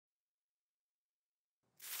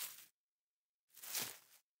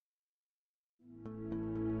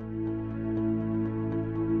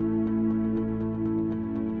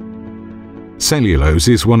Cellulose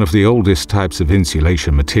is one of the oldest types of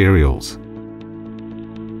insulation materials.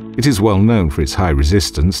 It is well known for its high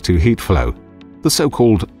resistance to heat flow, the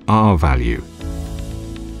so-called R value.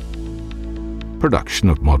 Production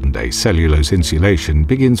of modern-day cellulose insulation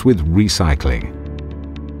begins with recycling.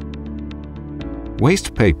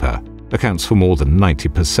 Waste paper accounts for more than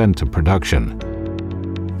 90% of production.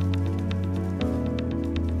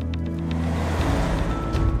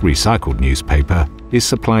 Recycled newspaper is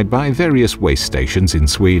supplied by various waste stations in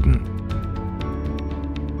Sweden.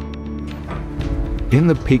 In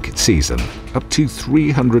the peak season, up to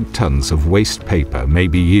 300 tons of waste paper may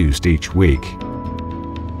be used each week.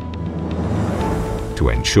 To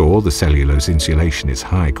ensure the cellulose insulation is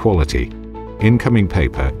high quality, incoming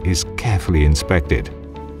paper is carefully inspected.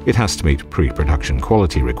 It has to meet pre-production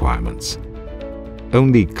quality requirements.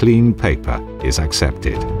 Only clean paper is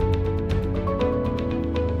accepted.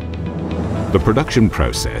 The production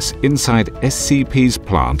process inside SCP's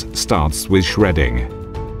plant starts with shredding.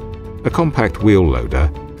 A compact wheel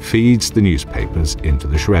loader feeds the newspapers into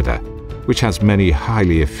the shredder, which has many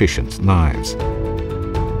highly efficient knives.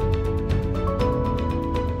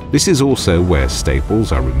 This is also where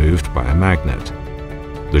staples are removed by a magnet.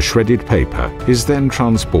 The shredded paper is then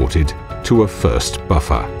transported to a first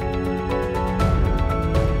buffer.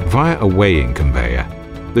 Via a weighing conveyor,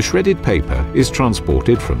 the shredded paper is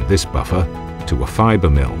transported from this buffer to a fibre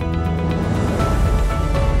mill.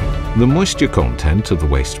 The moisture content of the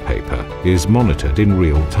waste paper is monitored in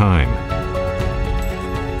real time.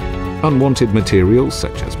 Unwanted materials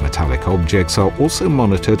such as metallic objects are also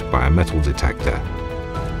monitored by a metal detector.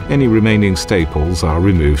 Any remaining staples are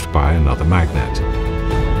removed by another magnet.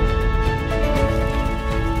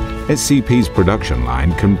 SCP's production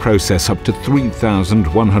line can process up to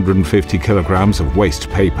 3,150 kilograms of waste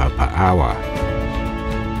paper per hour.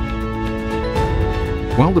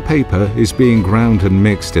 While the paper is being ground and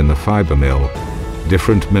mixed in the fibre mill,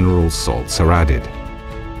 different mineral salts are added.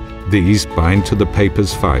 These bind to the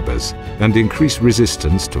paper's fibres and increase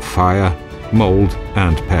resistance to fire, mold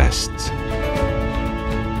and pests.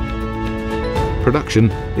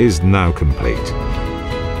 Production is now complete.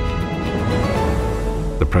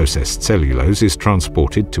 The processed cellulose is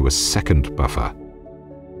transported to a second buffer.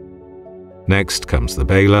 Next comes the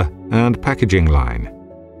baler and packaging line.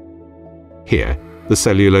 Here, the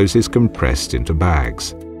cellulose is compressed into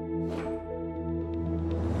bags.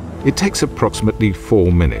 It takes approximately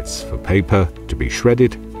 4 minutes for paper to be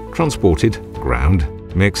shredded, transported, ground,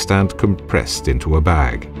 mixed and compressed into a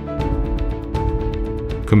bag.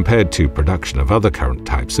 Compared to production of other current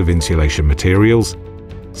types of insulation materials,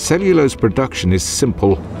 cellulose production is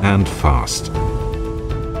simple and fast.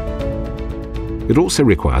 It also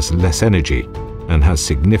requires less energy and has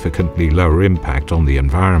significantly lower impact on the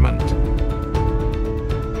environment.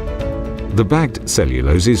 The bagged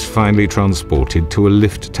cellulose is finally transported to a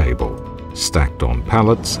lift table, stacked on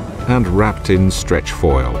pallets and wrapped in stretch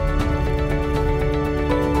foil.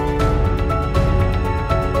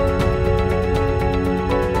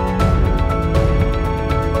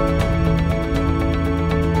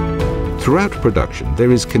 Throughout production,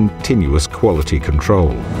 there is continuous quality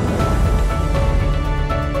control.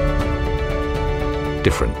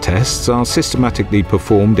 Different tests are systematically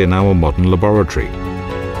performed in our modern laboratory.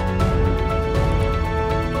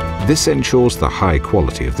 This ensures the high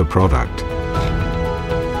quality of the product.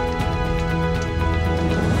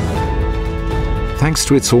 Thanks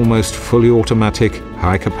to its almost fully automatic,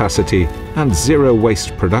 high capacity and zero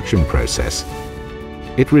waste production process,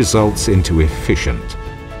 it results into efficient,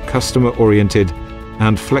 customer-oriented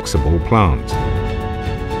and flexible plant.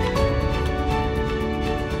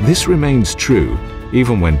 This remains true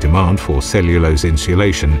even when demand for cellulose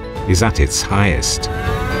insulation is at its highest.